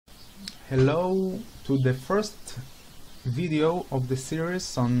Hello to the first video of the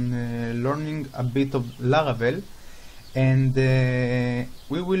series on learning a bit of Laravel, and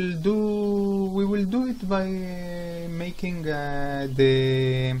we will do it by making I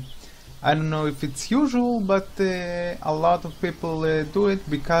don't know if it's usual, but a lot of people do it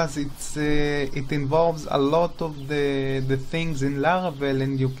because it involves a lot of the things in Laravel,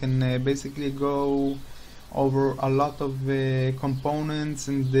 and you can basically go over a lot of components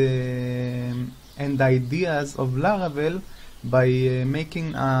and ideas of Laravel by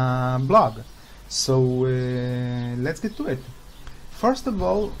making a blog. So let's get to it. First of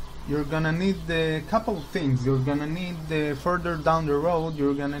all, you're gonna need a couple of things. You're gonna need further down the road,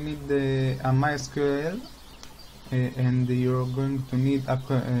 you're gonna need a MySQL, and you're going to need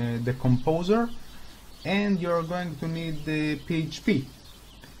the composer, and you're going to need the PHP.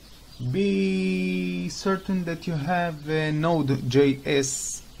 Be certain that you have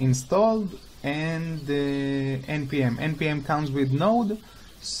Node.js installed and npm. npm comes with Node,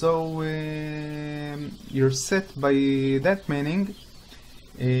 so you're set by that, meaning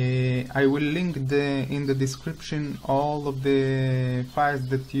I will link in the description all of the files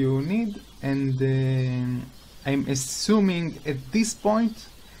that you need, and I'm assuming at this point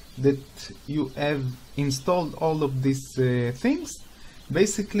that you have installed all of these things.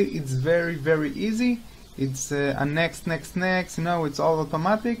 Basically, it's very easy. It's a next, you know, it's all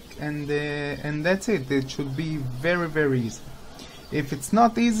automatic, and that's it. It should be very easy. If it's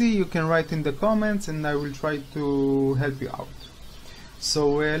not easy, you can write in the comments and I will try to help you out.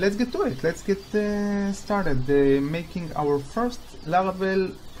 So let's get to it. Let's get started making our first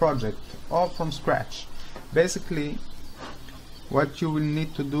Laravel project, all from scratch. Basically, what you will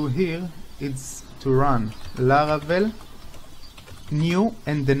need to do here is to run Laravel new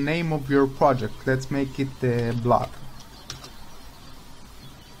and the name of your project. Let's make it a blog.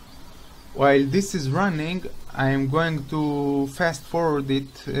 While this is running, I am going to fast forward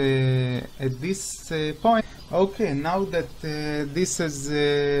it at this point. Okay, now that this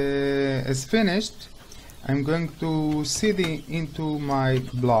is finished, I'm going to cd into my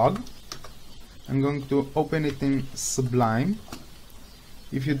blog. I'm going to open it in Sublime.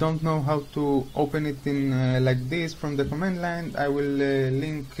 If you don't know how to open it in like this from the command line, I will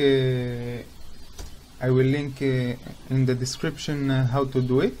link in the description how to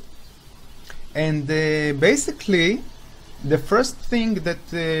do it. And basically, the first thing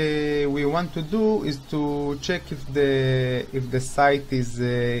that we want to do is to check if the site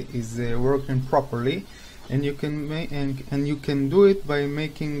is working properly, and you can do it by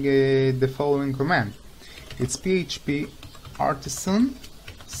making the following command. It's php artisan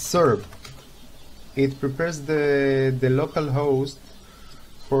serve. It prepares the local host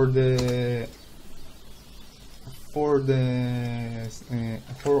for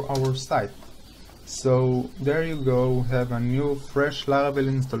our site. So there you go, have a new fresh Laravel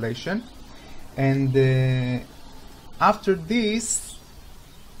installation. And after this,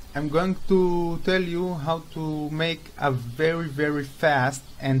 I'm going to tell you how to make a very fast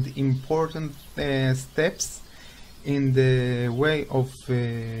and important steps in the way of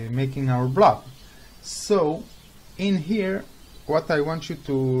making our blog. So in here, what I want you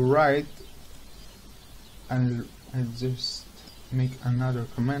to write, and I'll just make another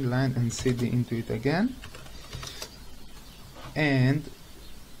command line and cd into it again, and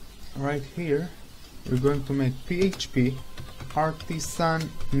right here we're going to make php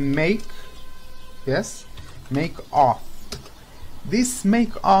artisan make auth. This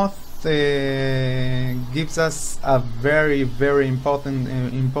make auth gives us a very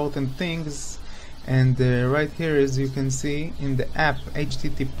important things, and right here, as you can see in the app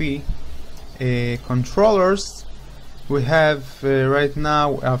HTTP controllers, we have right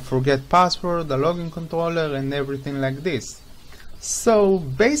now a forget password, a login controller, and everything like this. So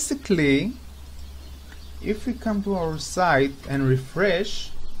basically, if we come to our site and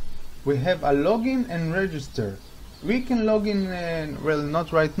refresh, we have a login and register. We can log in, well,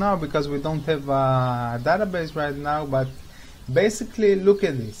 not right now because we don't have a database right now, but basically look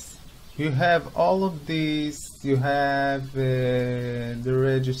at this. You have all of these, you have the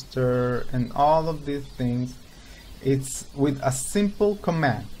register and all of these things. It's with a simple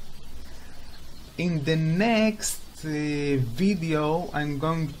command. In the next video, I'm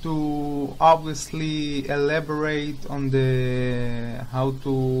going to obviously elaborate on how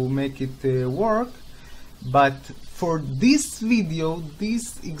to make it work, but for this video,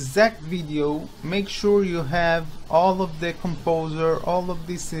 this exact video, make sure you have all of the composer, all of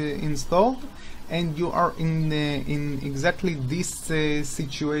this installed, and you are in exactly this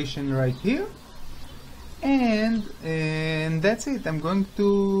situation right here. And that's it. I'm going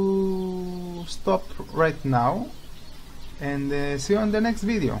to stop right now and see you on the next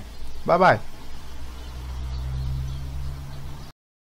video. Bye bye.